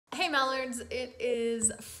Mallards. It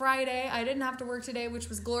is Friday. I didn't have to work today, which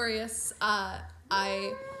was glorious. I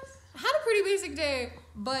had a pretty basic day,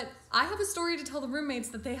 but I have a story to tell the roommates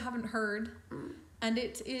that they haven't heard. And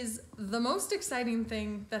it is the most exciting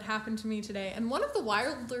thing that happened to me today, and one of the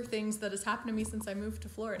wilder things that has happened to me since I moved to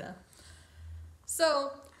Florida.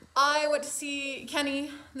 So, I went to see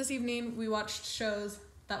Kenny this evening. We watched shows.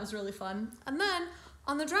 That was really fun. And then,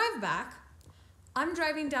 on the drive back, I'm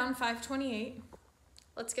driving down 528.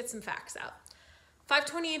 Let's get some facts out.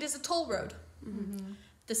 528 is a toll road. Mm-hmm.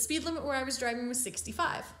 The speed limit where I was driving was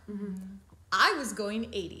 65. Mm-hmm. I was going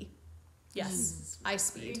 80. Yes, I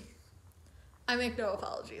speed. I make no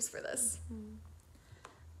apologies for this.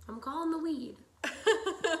 I'm calling the weed.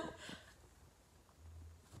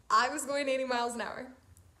 I was going 80 miles an hour.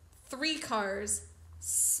 3 cars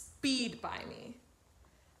speed by me.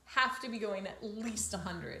 Have to be going at least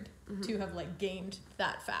 100 to have gained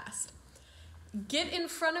that fast. Get in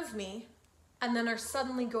front of me and then are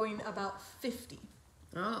suddenly going about 50.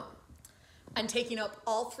 Oh. And taking up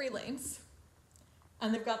all 3 lanes.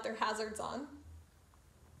 And they've got their hazards on.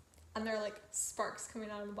 And they're sparks coming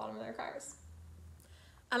out of the bottom of their cars.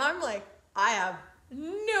 And I'm I have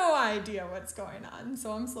no idea what's going on.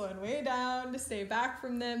 So I'm slowing way down to stay back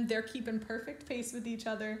from them. They're keeping perfect pace with each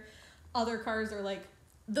other. Other cars are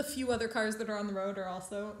the few other cars that are on the road are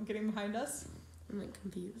also getting behind us. I'm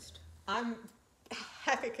confused. I'm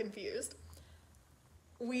hecka confused.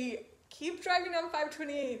 We keep driving down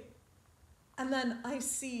 528. And then I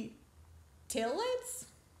see taillights.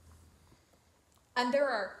 And there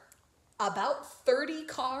are about 30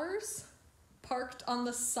 cars parked on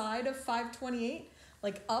the side of 528,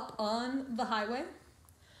 up on the highway,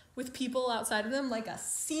 with people outside of them, like a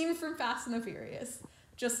scene from Fast and the Furious.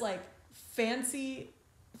 Just fancy,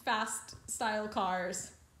 fast style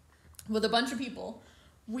cars with a bunch of people.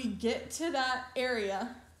 We get to that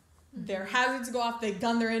area, their hazards go off, they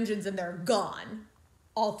gun their engines, and they're gone.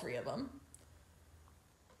 All 3 of them.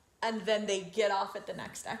 And then they get off at the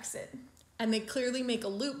next exit. And they clearly make a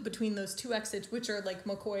loop between those 2 exits, which are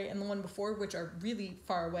McCoy and the one before, which are really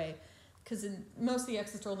far away. Because most of the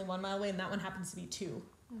exits are only 1 mile away, and that one happens to be 2.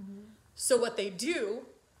 Mm-hmm. So what they do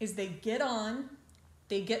is they get on,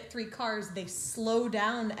 they get 3 cars, they slow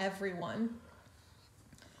down everyone,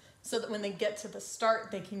 so that when they get to the start,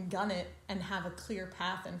 they can gun it and have a clear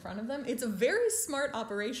path in front of them. It's a very smart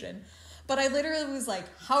operation. But I literally was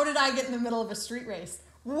how did I get in the middle of a street race?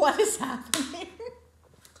 What is happening?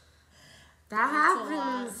 That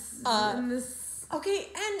happens in this. Okay,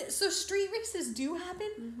 and so street races do happen,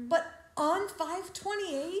 but on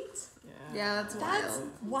 528? Yeah, that's wild. That's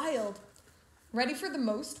wild. Ready for the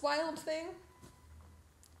most wild thing?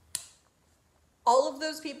 All of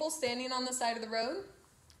those people standing on the side of the road,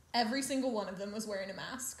 every single one of them was wearing a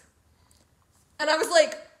mask. And I was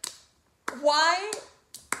why?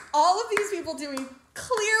 All of these people doing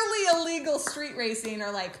clearly illegal street racing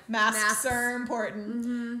are masks are important.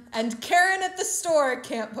 Mm-hmm. And Karen at the store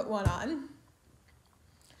can't put one on.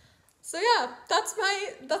 So yeah, that's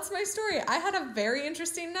my story. I had a very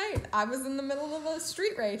interesting night. I was in the middle of a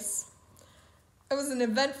street race. It was an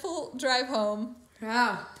eventful drive home.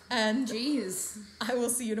 Yeah. And jeez. I will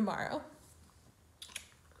see you tomorrow.